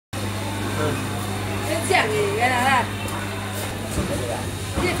这样的，原来啦。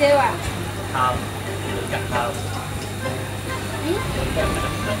这些哇。汤，讲汤。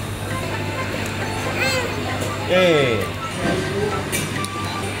哎。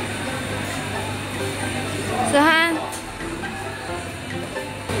是哈。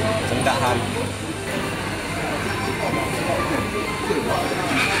整个哈。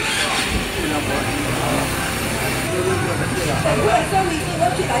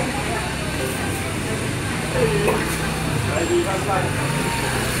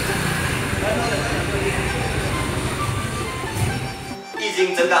 一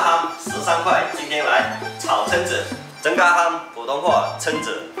斤蒸咖ham13块，今天来炒蛏子。蒸咖ham普通话蛏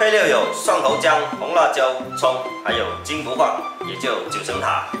子，配料有蒜头姜、红辣椒、葱，还有金不换，也就9层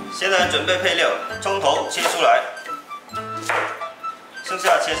塔。先来准备配料，葱头切出来，剩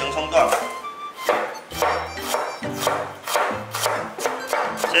下切成葱段。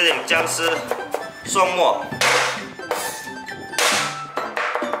 切点姜丝、蒜末，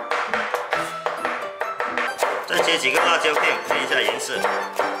再切几个辣椒片，配一下颜色。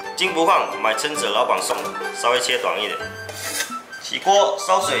金不换买蛏子老板送的，稍微切短一点。起锅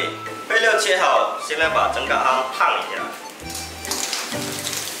烧水，配料切好，先来把整个ham烫一下。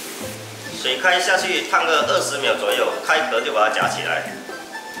水开下去烫个20秒左右，开壳就把它夹起来。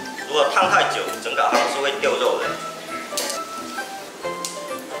如果烫太久，整个ham是会掉肉的。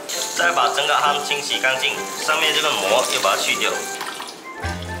 再把整个ham清洗干净，上面这个膜又把它去掉。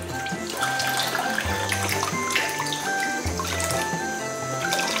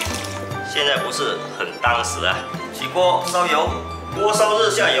现在不是很当时啊！起锅烧油，锅烧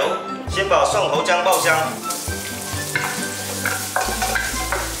热下油，先把蒜头姜爆香，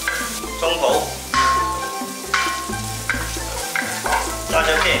葱头、辣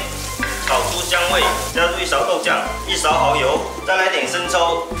椒片。 炒出香味，加入1勺豆酱，1勺蚝油，再来点生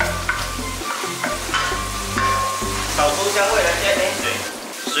抽。炒出香味来加点水，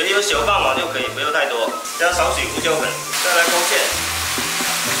水有小半碗就可以，不要太多。加少许胡椒粉，再来勾芡，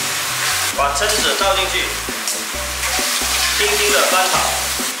把蛏子倒进去，轻轻的翻炒，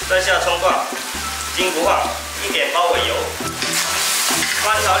再下葱段，金不换，1点包尾油，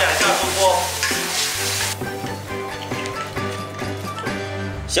翻炒2下出锅。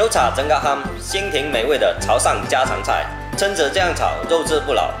 小炒整个ham，鲜甜美味的潮汕家常菜。蛏子这样炒，肉质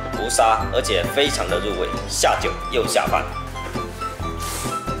不老，不沙，而且非常的入味，下酒又下饭。